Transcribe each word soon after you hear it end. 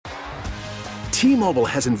T-Mobile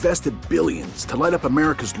has invested billions to light up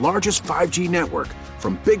America's largest 5G network,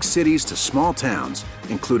 from big cities to small towns,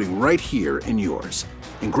 including right here in yours.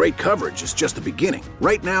 And great coverage is just the beginning.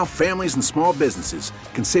 Right now, families and small businesses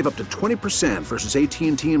can save up to 20% versus AT&T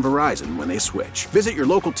and Verizon when they switch. Visit your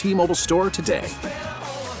local T-Mobile store today.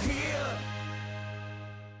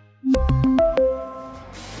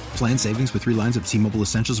 Plan savings with 3 lines of T-Mobile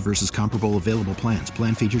Essentials versus comparable available plans.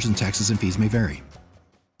 Plan features and taxes and fees may vary.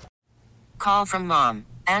 Call from mom.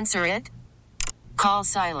 Answer it. Call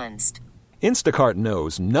silenced. Instacart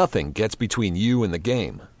knows nothing gets between you and the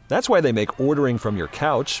game. That's why they make ordering from your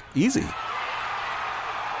couch easy.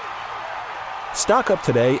 Stock up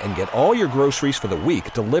today and get all your groceries for the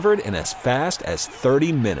week delivered in as fast as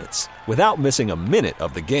 30 minutes without missing a minute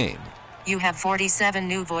of the game. You have 47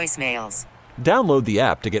 new voicemails. Download the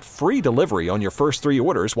app to get free delivery on your first 3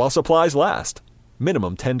 orders while supplies last.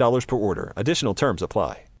 Minimum $10 per order. Additional terms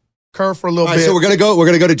apply. Kerr for a little bit. So we're gonna go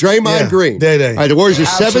to Draymond Green. Day. All right, the Warriors are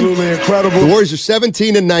incredible. The Warriors are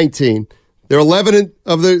 17 and 19. They're 11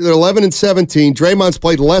 and 17. Draymond's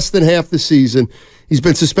played less than half the season. He's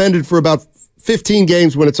been suspended for about 15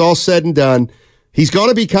 games when it's all said and done. He's going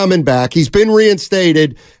to be coming back. He's been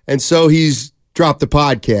reinstated, and so he's dropped the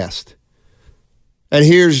podcast. And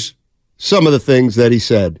here's some of the things that he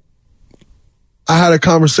said. I had a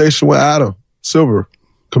conversation with Adam Silver,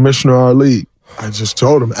 commissioner of our league. I just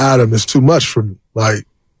told him, Adam, it's too much for me. Like,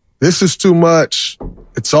 this is too much.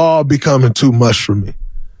 It's all becoming too much for me.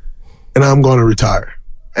 And I'm going to retire.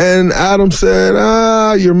 And Adam said,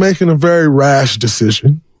 you're making a very rash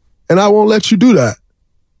decision, and I won't let you do that.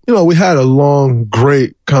 You know, we had a long,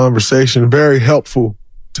 great conversation, very helpful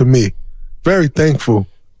to me. Very thankful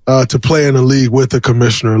to play in a league with a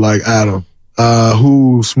commissioner like Adam,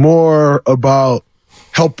 who's more about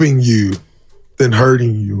helping you than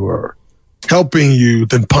hurting you, or helping you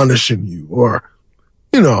than punishing you, or,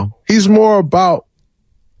 you know, he's more about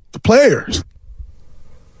the players.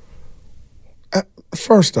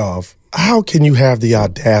 First off, how can you have the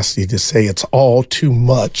audacity to say it's all too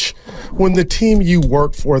much when the team you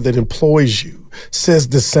work for that employs you says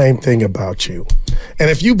the same thing about you? And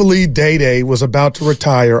if you believe Day was about to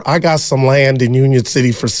retire, I got some land in Union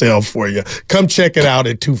City for sale for you. Come check it out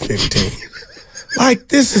at 215. Like,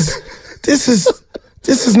 this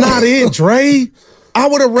is not it, Dre. I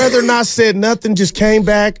would have rather not said nothing, just came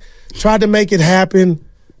back, tried to make it happen,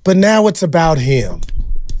 but now it's about him.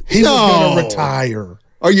 He was going to retire.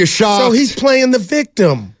 Are you shocked? So he's playing the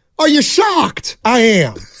victim. Are you shocked? I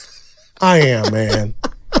am, man.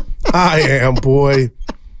 I am, boy.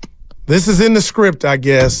 This is in the script, I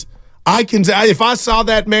guess. If I saw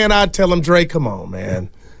that man, I'd tell him, Dre, come on, man.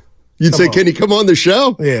 You'd say, can he come on the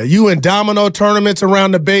show? Yeah, you in domino tournaments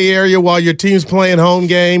around the Bay Area while your team's playing home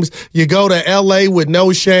games. You go to L.A. with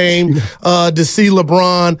no shame to see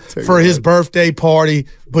LeBron for his birthday party,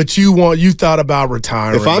 but you thought about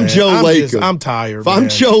retiring. If I'm Joe Lacob, I'm tired. If I'm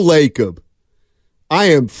Joe Lacob, I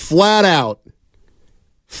am flat out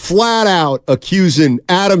accusing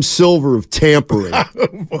Adam Silver of tampering.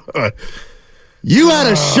 You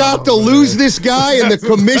had a shot to lose this guy, and the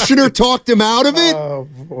commissioner talked him out of it? Oh,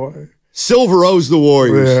 boy. Silver owes the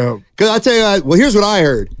Warriors. Yeah. Because I tell you, well, here's what I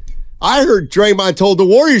heard. I heard Draymond told the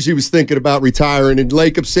Warriors he was thinking about retiring, and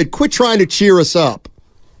Lacob said, quit trying to cheer us up.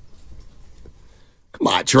 Come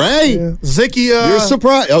on, Dre. Yeah. Zicky. You're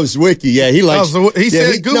surprised. Oh, Zwicky. Yeah, he likes. He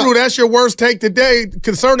said, Guru, that's your worst take today.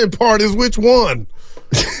 Concerning part is which one?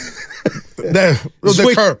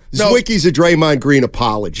 Zwicky's a Draymond Green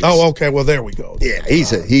apologist. Oh, okay. Well, there we go. Yeah, he's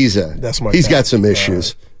got some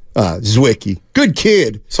issues. Zwicky, good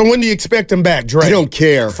kid. So when do you expect him back, Dre? I don't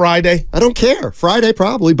care. Friday? I don't care. Friday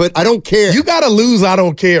probably, but I don't care. You got to lose. I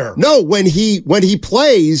don't care. No, when he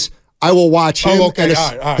plays, I will watch him. Oh, okay.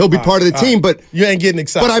 And he'll be part of the team. But you ain't getting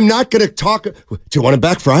excited. But I'm not going to talk. Do you want him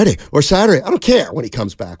back Friday or Saturday? I don't care when he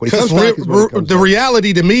comes back. When he comes back, the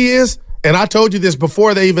reality to me is. And I told you this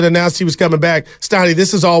before they even announced he was coming back. Steiny,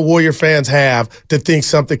 this is all Warrior fans have to think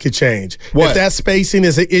something could change. What? If that spacing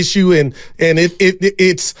is an issue and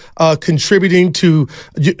it's contributing to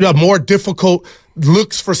more difficult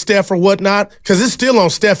looks for Steph or whatnot, because it's still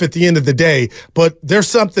on Steph at the end of the day, but there's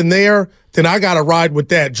something there, then I got to ride with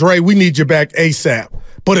that. Dre, we need you back ASAP.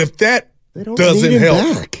 But if that doesn't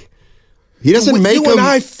help. Back. He doesn't make him. You and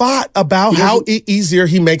I fought about how easier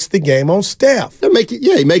he makes the game on Steph. He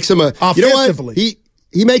makes him a offensively. You know what?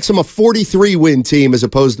 He makes him a 43-win team as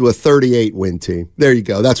opposed to a 38-win team. There you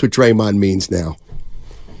go. That's what Draymond means now.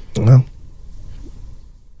 Well,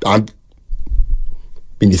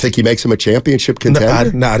 you think he makes him a championship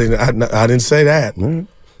contender? No, I didn't say that.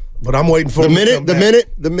 Mm-hmm. But I'm waiting for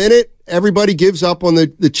the minute everybody gives up on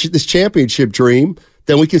this championship dream,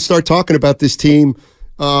 then we can start talking about this team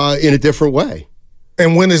in a different way.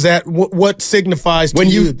 And when is that? What signifies to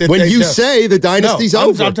you that when you say the dynasty's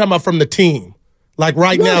over? I'm talking about from the team. Like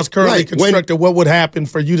now, it's currently constructed. What would happen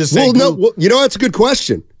for you to say? You know, that's a good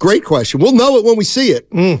question. Great question. We'll know it when we see it.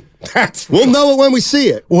 We'll know it when we see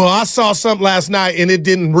it. Well, I saw something last night, and it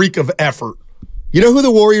didn't reek of effort. You know who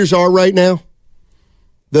the Warriors are right now?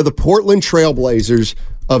 They're the Portland Trailblazers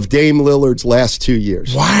of Dame Lillard's last 2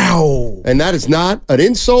 years. Wow. And that is not an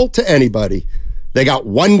insult to anybody. They got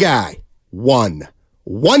one guy. One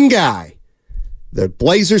guy. The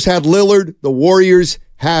Blazers had Lillard. The Warriors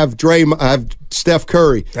have Steph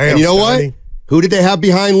Curry. Damn, and you know Steiny. what? Who did they have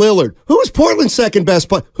behind Lillard? Who was Portland's second best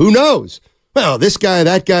player? Who knows? Well, this guy,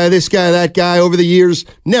 that guy, this guy, that guy over the years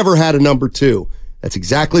never had a number two. That's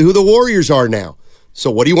exactly who the Warriors are now. So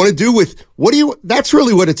what do you want to do with that's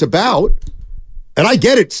really what it's about. And I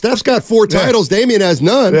get it. Steph's got 4 titles. Damian has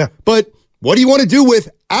none. Yeah. But what do you want to do with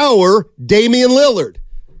our Damian Lillard?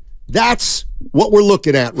 That's what we're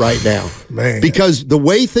looking at right now. Man. Because the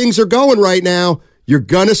way things are going right now, you're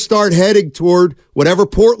going to start heading toward whatever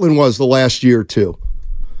Portland was the last year or two.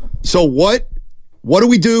 So what do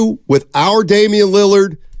we do with our Damian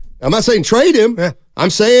Lillard? I'm not saying trade him. Yeah. I'm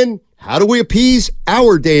saying, how do we appease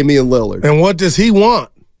our Damian Lillard? And what does he want?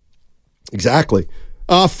 Exactly.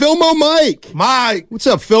 Philmo Mike. Mike. What's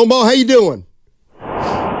up, Philmo? How you doing?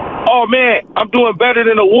 Oh, man, I'm doing better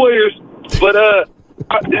than the Warriors. But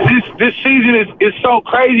this season is so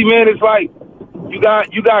crazy, man. It's like you got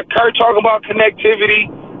Kerr talking about connectivity.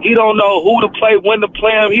 He don't know who to play, when to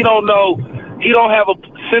play him. He don't know. He don't have a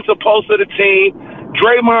sense of pulse of the team.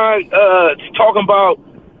 Draymond talking about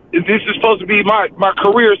this is supposed to be my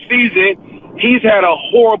career season. He's had a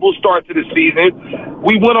horrible start to the season.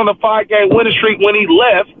 We went on a 5-game winning streak when he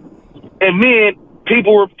left, and then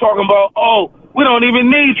people were talking about, oh, we don't even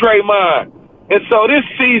need Draymond. And so this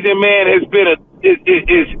season, man, has been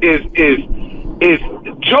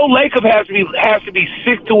Joe Lacob has to be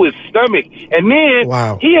sick to his stomach, and then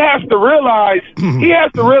he has to realize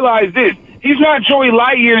this: he's not Joey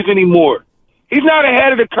Lightyears anymore. He's not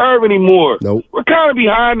ahead of the curve anymore. Nope. We're kind of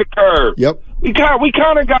behind the curve. Yep. We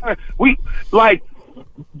kind of got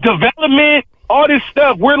development, all this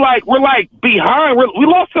stuff. We're like behind. We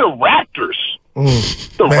lost to the Raptors.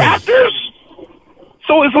 Raptors.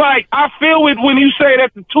 So it's like I feel it when you say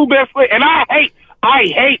that's the 2 best players, and I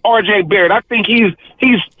hate R.J. Barrett. I think he's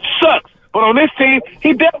sucks. But on this team,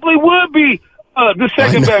 he definitely would be the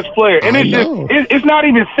second best player. And it's not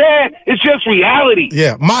even sad. It's just reality.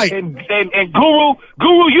 Yeah, Mike. And Guru,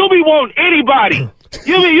 you'll be wanting anybody.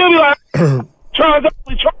 You'll be like, Charles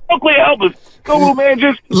Oakley, help us. Guru, man,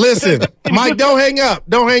 just listen, Mike, don't hang up.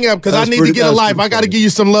 Don't hang up because I need to get a life. I got to give you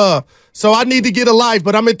some love. So I need to get a life,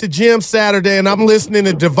 but I'm at the gym Saturday, and I'm listening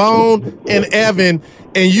to Devon and Evan,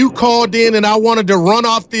 and you called in, and I wanted to run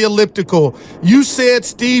off the elliptical. You said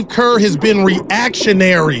Steve Kerr has been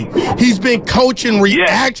reactionary. He's been coaching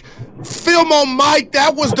reaction. Film on Mike,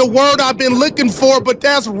 that was the word I've been looking for, but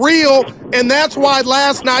that's real, and that's why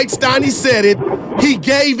last night Steiny said it. He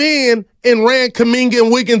gave in and ran Kuminga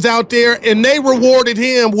and Wiggins out there, and they rewarded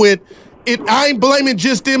him with it. I ain't blaming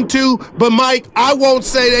just them two, but Mike, I won't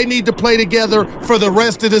say they need to play together for the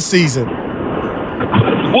rest of the season.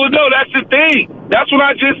 Well, no, that's the thing. That's what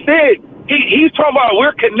I just said. He's talking about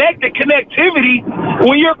we're connected, connectivity.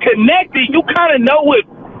 When you're connected, you kind of know what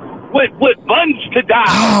buttons to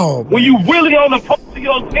dial when you really on the pulse of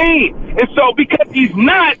your team. And so because he's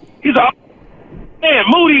not, he's a man,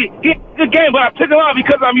 Moody, he had a good game, but I took him out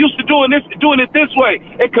because I'm used to doing it this way.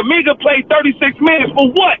 And Kuminga played 36 minutes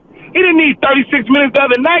for what? He didn't need 36 minutes the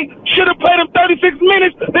other night. Should have played him 36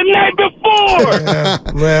 minutes the night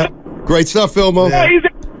before. Yeah. Great stuff, Philmo. Yeah.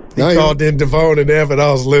 He called in Devon and Evan.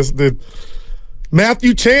 I was listening.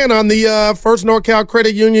 Matthew Chan on the First NorCal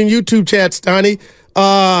Credit Union YouTube chat, Steiny.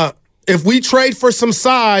 If we trade for some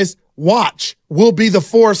size, watch. We'll be the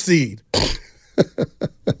 4 seed.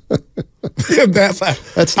 That's funny.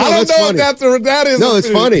 It's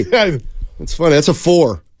funny. It's funny. That's a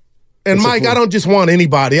 4. And that's Mike, I don't just want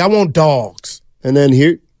anybody. I want dogs. And then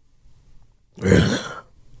here.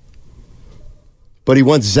 But he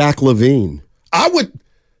wants Zach LaVine.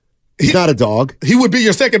 He's not a dog. He would be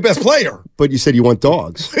your second best player. But you said you want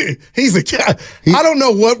dogs. He's a cat. I don't know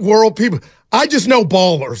what world people. I just know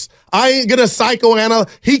ballers. I ain't gonna psychoanalyze.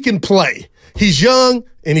 He can play. He's young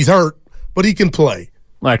and he's hurt, but he can play.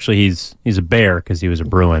 Well, actually, he's a Bear because he was a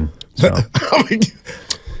Bruin. So. I mean,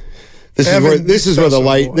 this is where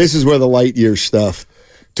the light year stuff.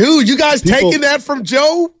 Dude, you guys taking that from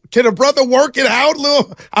Joe? Can a brother work it out a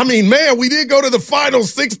little? I mean, man, we did go to the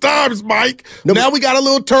finals 6 times, Mike. No, now we got a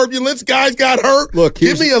little turbulence. Guys got hurt. Look,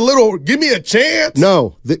 give me a chance.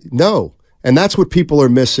 No. And that's what people are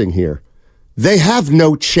missing here. They have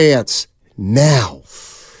no chance now.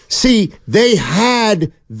 See, they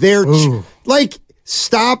had their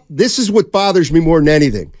stop. This is what bothers me more than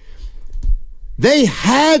anything. They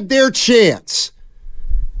had their chance.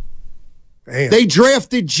 Damn. They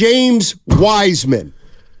drafted James Wiseman.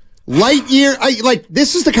 Light year,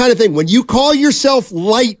 this is the kind of thing, when you call yourself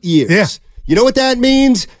light years, you know what that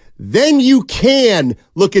means? Then you can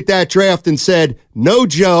look at that draft and said, no,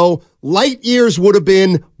 Joe, light years would have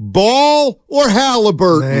been Ball or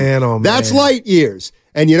Halliburton. Man, oh, That's man. light years.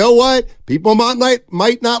 And you know what? People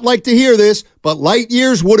might not like to hear this, but light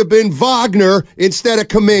years would have been Wagner instead of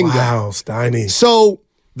Kuminga. Wow, Steiny. So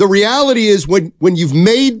the reality is when you've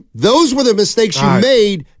made, those were the mistakes you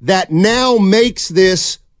made that now makes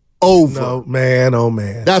this over. No, man, oh,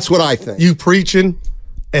 man. That's what I think. You preaching,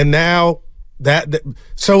 and now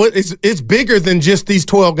so it's bigger than just these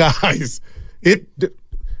 12 guys.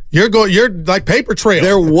 You're like paper trail.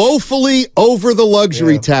 They're woefully over the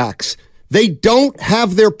luxury tax. They don't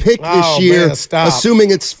have their pick this year,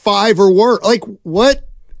 assuming it's 5 or worse. Like, what?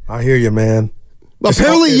 I hear you, man.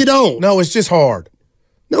 Apparently you don't. No, it's just hard.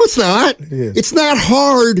 No, it's not. It's not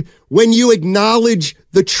hard when you acknowledge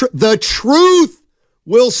the truth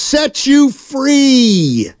will set you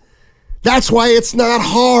free. That's why it's not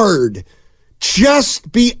hard.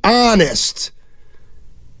 Just be honest.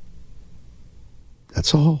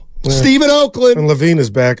 That's all. Yeah. Steve in Oakland. And Levine is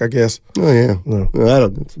back, I guess. Oh, yeah. No. I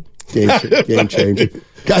don't. Game changer.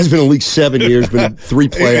 Guy's been in the league 7 years, been in 3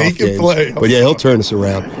 playoff he can games. play. But yeah, he'll turn us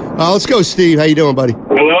around. Let's go, Steve. How you doing, buddy?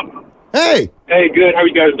 Hello? Hey. Hey, good. How are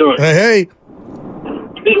you guys doing? Hey.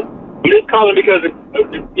 I'm just calling because, a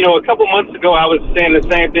couple months ago I was saying the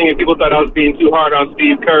same thing and people thought I was being too hard on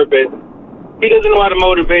Steve Kerr, but he doesn't know how to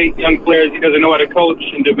motivate young players. He doesn't know how to coach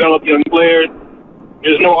and develop young players.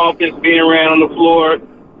 There's no offense being ran on the floor.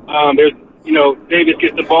 Davis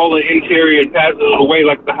gets the ball in the interior and passes it away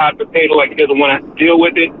like the hot potato, like he doesn't want to deal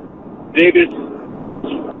with it. Davis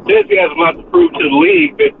says he has a lot to prove to the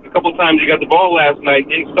league, but a couple times he got the ball last night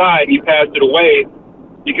inside and he passed it away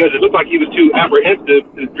because it looked like he was too apprehensive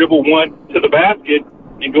to dribble one to the basket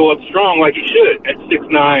and go up strong like he should at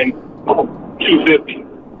 6'9", 250.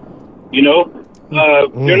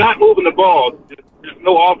 They're not moving the ball. There's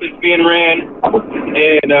no offense being ran,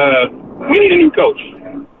 and we need a new coach.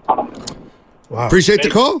 Wow. Appreciate the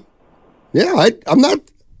call. Yeah, I'm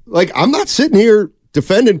not sitting here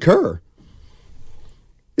defending Kerr.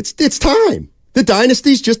 It's time. The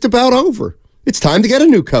dynasty's just about over. It's time to get a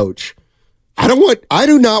new coach. I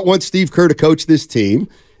do not want Steve Kerr to coach this team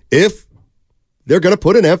if they're going to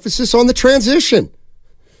put an emphasis on the transition.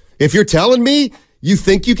 If you're telling me you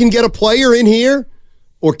think you can get a player in here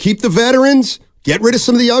or keep the veterans, get rid of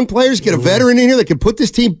some of the young players, get a veteran in here that can put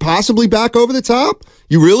this team possibly back over the top,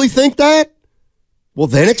 you really think that? Well,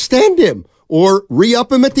 then extend him or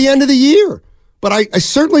re-up him at the end of the year. But I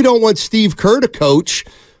certainly don't want Steve Kerr to coach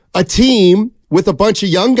a team with a bunch of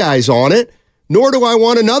young guys on it, nor do I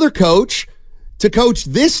want another coach to coach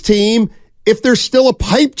this team if there's still a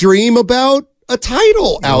pipe dream about a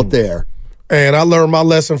title out there. And I learned my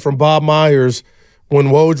lesson from Bob Myers when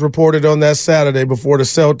Woj reported on that Saturday before the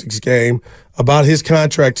Celtics game about his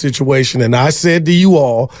contract situation. And I said to you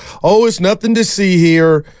all, it's nothing to see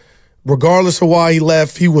here. Regardless of why he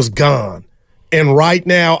left, he was gone. And right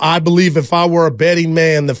now, I believe if I were a betting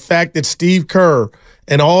man, the fact that Steve Kerr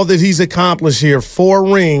and all that he's accomplished here,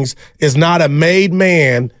 4 rings, is not a made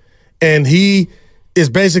man, and he is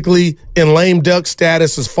basically in lame duck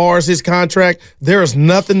status as far as his contract. There is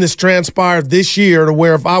nothing that's transpired this year to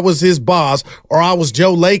where if I was his boss or I was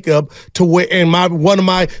Joe Lacob to where and one of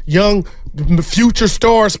my young future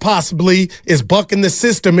stars possibly is bucking the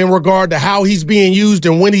system in regard to how he's being used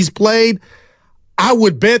and when he's played, I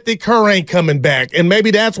would bet that Kerr ain't coming back. And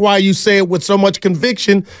maybe that's why you say it with so much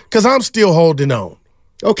conviction, because I'm still holding on.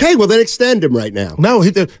 Okay, well, then extend him right now. No,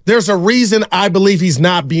 there's a reason I believe he's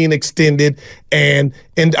not being extended, and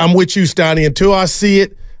I'm with you, Steiny. Until I see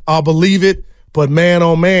it, I'll believe it. But, man,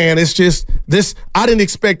 oh, man, it's just this. I didn't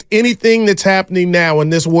expect anything that's happening now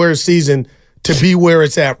in this Warriors season to be where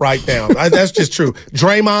it's at right now. That's just true.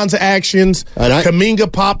 Draymond's actions,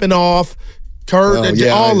 Kuminga popping off, Kerr,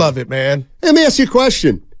 all of it, man. Let me ask you a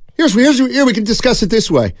question. Here we can discuss it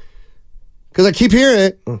this way, because I keep hearing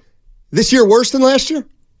it. This year worse than last year?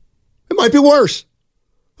 It might be worse.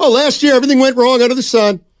 Last year everything went wrong under the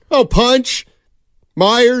sun. Punch,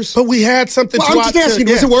 Myers. But we had something I'm just asking,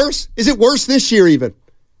 was it worse? Is it worse this year even?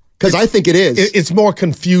 Because I think it is. It's more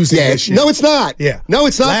confusing this year. No, it's not. Yeah. No,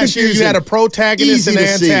 it's not Last confusing. year you had a protagonist and an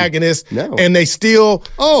antagonist, and they still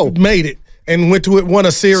made it and won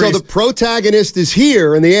a series. So the protagonist is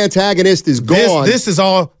here and the antagonist is gone. This is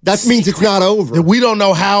all. That means it's not over. We don't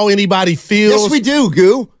know how anybody feels. Yes, we do,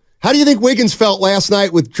 Goo. How do you think Wiggins felt last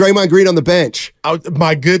night with Draymond Green on the bench? Oh,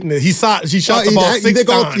 my goodness. He shot the ball 6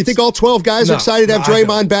 times. You think all 12 guys are excited to have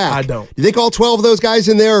Draymond back? I don't. You think all 12 of those guys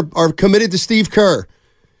in there are committed to Steve Kerr?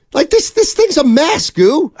 Like, this thing's a mess,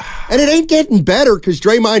 Goo. And it ain't getting better because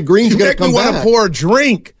Draymond Green's going to come back. You want to pour a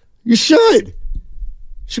drink. You should. You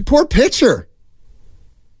should pour a pitcher.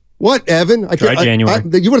 What, Evan? Try January.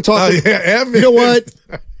 You want to talk? Yeah, Evan. You know what?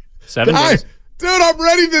 7 days. Dude, I'm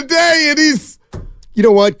ready today, and he's... You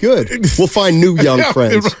know what? Good. We'll find new young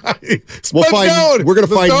friends. Right. We're going to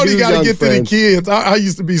find new young gotta get friends. to the kids. I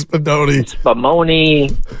used to be Spadoni.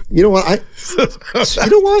 Spumoni. You know what? You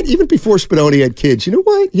know what? Even before Spadoni had kids, you know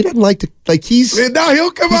what? He doesn't like to, he's... No,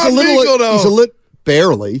 he'll come out legal, though. He's a little...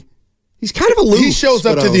 Barely. He's kind of aloof. He shows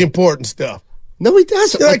up to the important stuff. No, he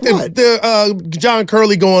doesn't. Like the John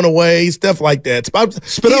Curley going away, stuff like that.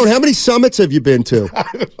 Spadoni, how many summits have you been to?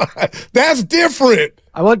 That's different.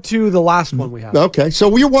 I went to the last one we had. Okay,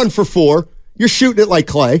 so you're 1 for 4. You're shooting it like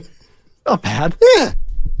Clay. Not bad. Yeah.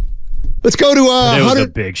 Let's go to it was a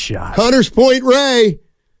big shot. Hunters Point Ray.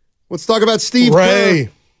 Let's talk about Steve Ray.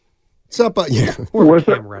 Kerr. What's up? Yeah. What's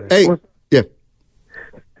up? Hey. Yeah.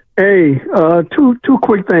 Hey, two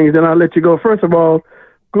quick things, then I'll let you go. First of all,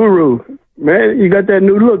 Guru, man, you got that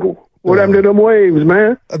new look. What happened to them waves,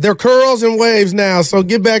 man? They're curls and waves now, so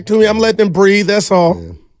get back to me. I'm letting them breathe, that's all.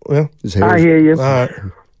 Yeah. Well, I hear you. All right.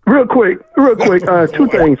 Real quick, two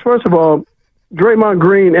things. First of all, Draymond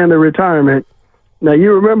Green and the retirement. Now,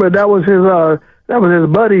 you remember that was his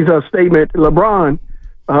buddy's statement, LeBron,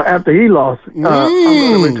 after he lost. I'm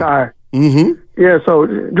going to retire. Mm-hmm. Yeah, so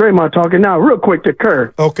Draymond talking now. Real quick to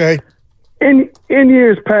Kerr. Okay. In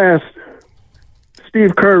years past,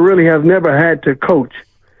 Steve Kerr really has never had to coach.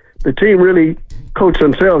 The team really coached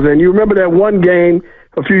themselves. And you remember that one game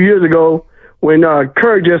a few years ago when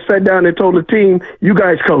Kerr just sat down and told the team, you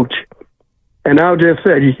guys coach. And I just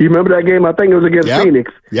said, you remember that game? I think it was against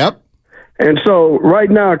Phoenix. Yep. And so right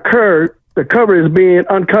now, Kerr, the cover is being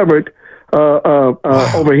uncovered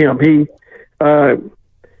over him. He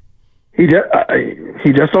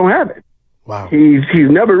just don't have it. Wow. He's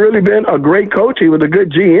never really been a great coach. He was a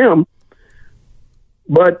good GM.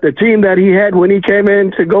 But the team that he had when he came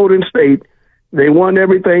into Golden State, they won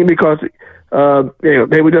everything because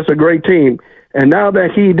they were just a great team. And now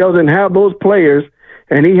that he doesn't have those players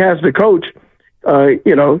and he has to coach,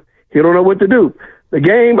 he don't know what to do.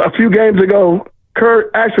 A few games ago, Kerr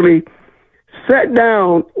actually sat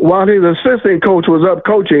down while his assistant coach was up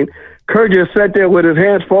coaching. Kerr just sat there with his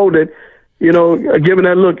hands folded, giving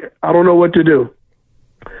that look, I don't know what to do.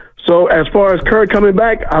 So as far as Kerr coming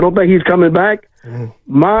back, I don't think he's coming back.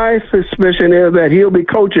 My suspicion is that he'll be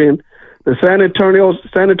coaching the San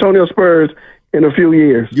Antonio Spurs in a few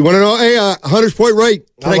years. You want to know? Hey, Hunters Point Ray.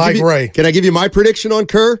 Ray. Can I give you my prediction on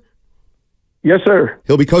Kerr? Yes, sir.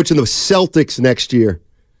 He'll be coaching the Celtics next year.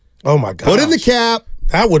 Oh, my God. Put in the cap.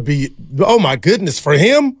 That would be, oh, my goodness, for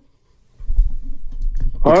him?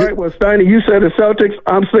 All right, well, Steiny, you said the Celtics.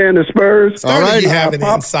 I'm saying the Spurs. All right, you having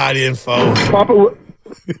inside info.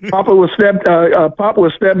 Papa will step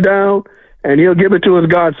down, and he'll give it to his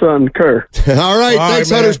godson, Kerr. All right,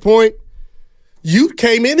 thanks, Hunters Point. You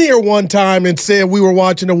came in here one time and said we were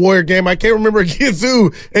watching a Warrior game. I can't remember against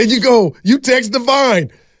who. And you text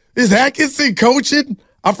Divine. Is Atkinson coaching?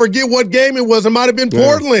 I forget what game it was. It might have been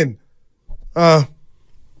Portland.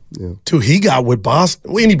 He got with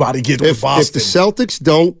Boston. Anybody get with Boston. If the Celtics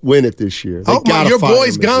don't win it this year, your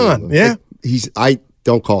boy's gone. Yeah. I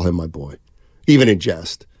don't call him my boy, even in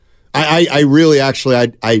jest. I really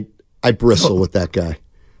actually bristle with that guy.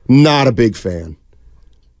 Not a big fan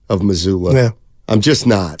of Missoula. Yeah. I'm just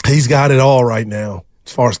not. He's got it all right now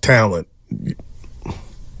as far as talent.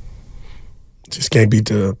 Just can't beat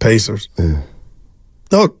the Pacers. Yeah.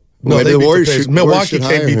 No, they beat the Pacers. Milwaukee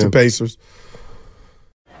can't beat the him. Pacers.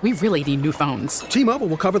 We really need new phones. T-Mobile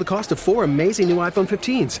will cover the cost of 4 amazing new iPhone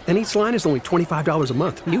 15s, and each line is only $25 a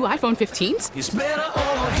month. New iPhone 15s? It's better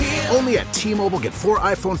over here. Only at T-Mobile, get 4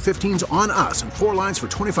 iPhone 15s on us and 4 lines for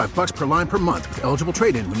 $25 per line per month with eligible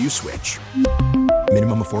trade-in when you switch.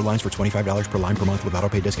 Minimum of 4 lines for $25 per line per month with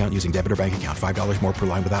autopay discount using debit or bank account. $5 more per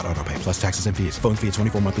line without autopay, plus taxes and fees. Phone fee at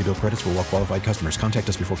 24 monthly bill credits for well-qualified customers. Contact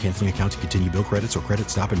us before canceling account to continue bill credits or credit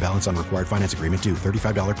stop and balance on required finance agreement due.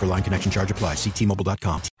 $35 per line connection charge applies. See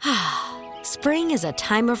T-Mobile.com. Spring is a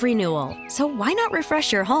time of renewal, so why not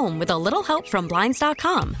refresh your home with a little help from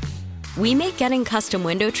Blinds.com? We make getting custom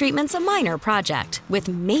window treatments a minor project with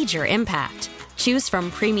major impact. Choose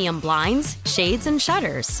from premium blinds, shades, and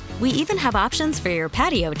shutters. We even have options for your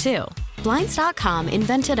patio, too. Blinds.com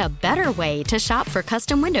invented a better way to shop for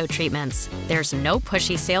custom window treatments. There's no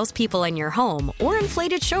pushy salespeople in your home or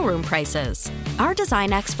inflated showroom prices. Our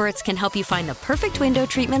design experts can help you find the perfect window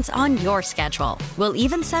treatments on your schedule. We'll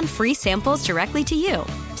even send free samples directly to you.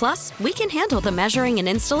 Plus, we can handle the measuring and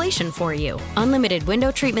installation for you. Unlimited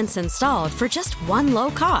window treatments installed for just one low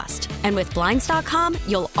cost. And with Blinds.com,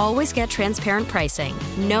 you'll always get transparent pricing.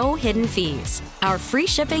 No hidden fees. Our free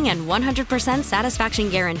shipping and 100% satisfaction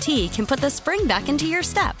guarantee can put the spring back into your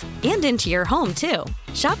step and into your home, too.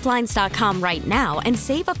 Shop Blinds.com right now and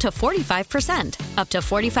save up to 45%. Up to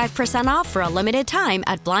 45% off for a limited time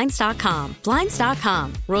at Blinds.com.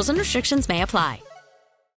 Blinds.com. Rules and restrictions may apply.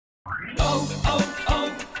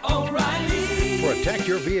 O'Reilly. Protect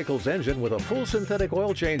your vehicle's engine with a full synthetic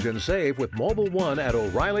oil change and save with Mobile One at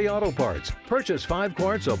O'Reilly Auto Parts. Purchase 5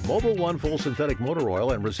 quarts of Mobile One full synthetic motor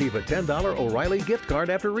oil and receive a $10 O'Reilly gift card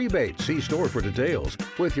after rebate. See store for details.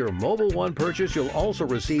 With your Mobile One purchase, you'll also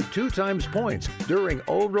receive 2 times points during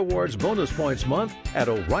O Rewards Bonus Points Month at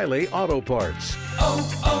O'Reilly Auto Parts.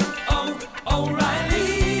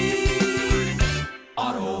 O'Reilly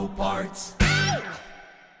Auto Parts.